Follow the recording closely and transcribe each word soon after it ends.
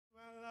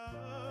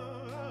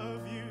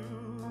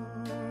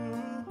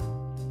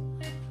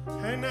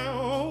and I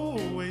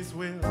always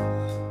will.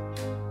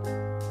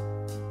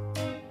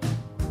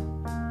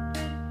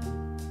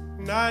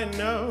 And I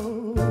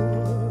know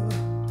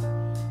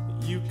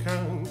you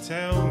can't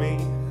tell me.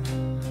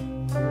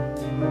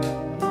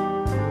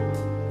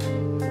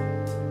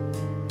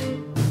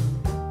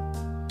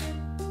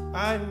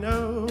 I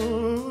know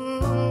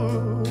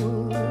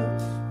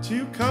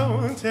you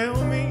can't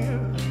tell me.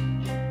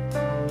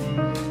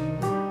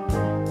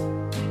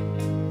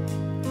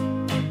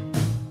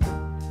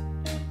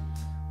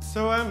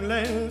 So I'm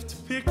left to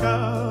pick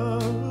up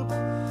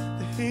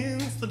the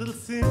hints, the little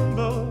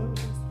symbols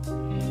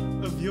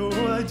of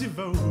your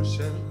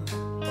devotion.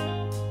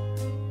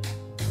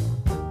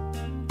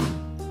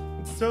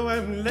 So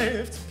I'm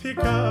left to pick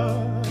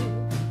up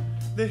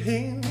the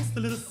hints, the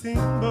little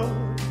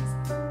symbols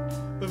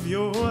of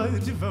your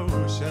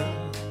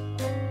devotion.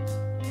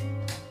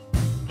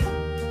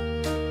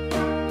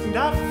 And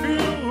I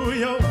feel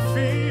your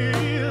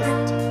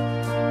fist,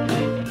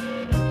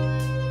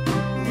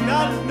 and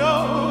I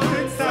know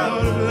it's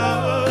out of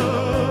love,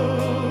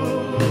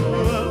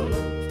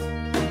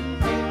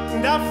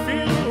 and I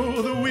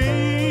feel the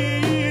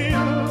wind,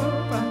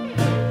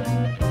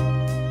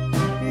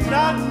 and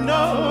I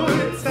know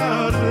it's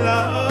out of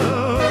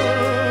love,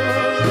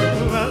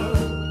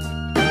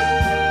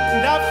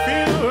 and I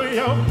feel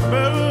your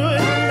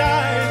burning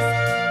eyes,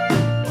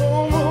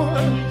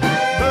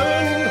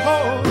 burning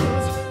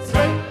holes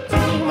straight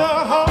through my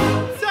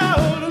heart,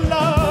 out of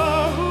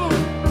love.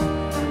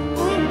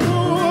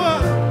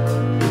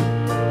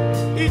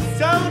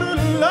 It's out of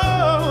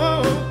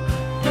love.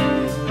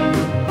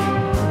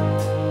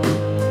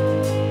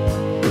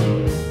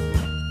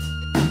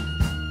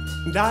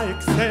 And I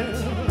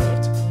accept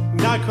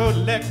and I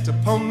collect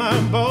upon my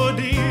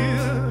body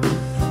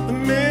the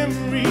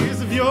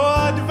memories of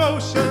your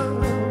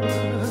devotion.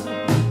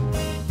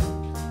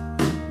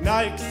 And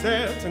I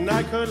accept and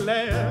I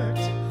collect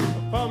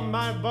upon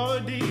my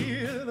body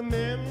the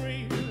memories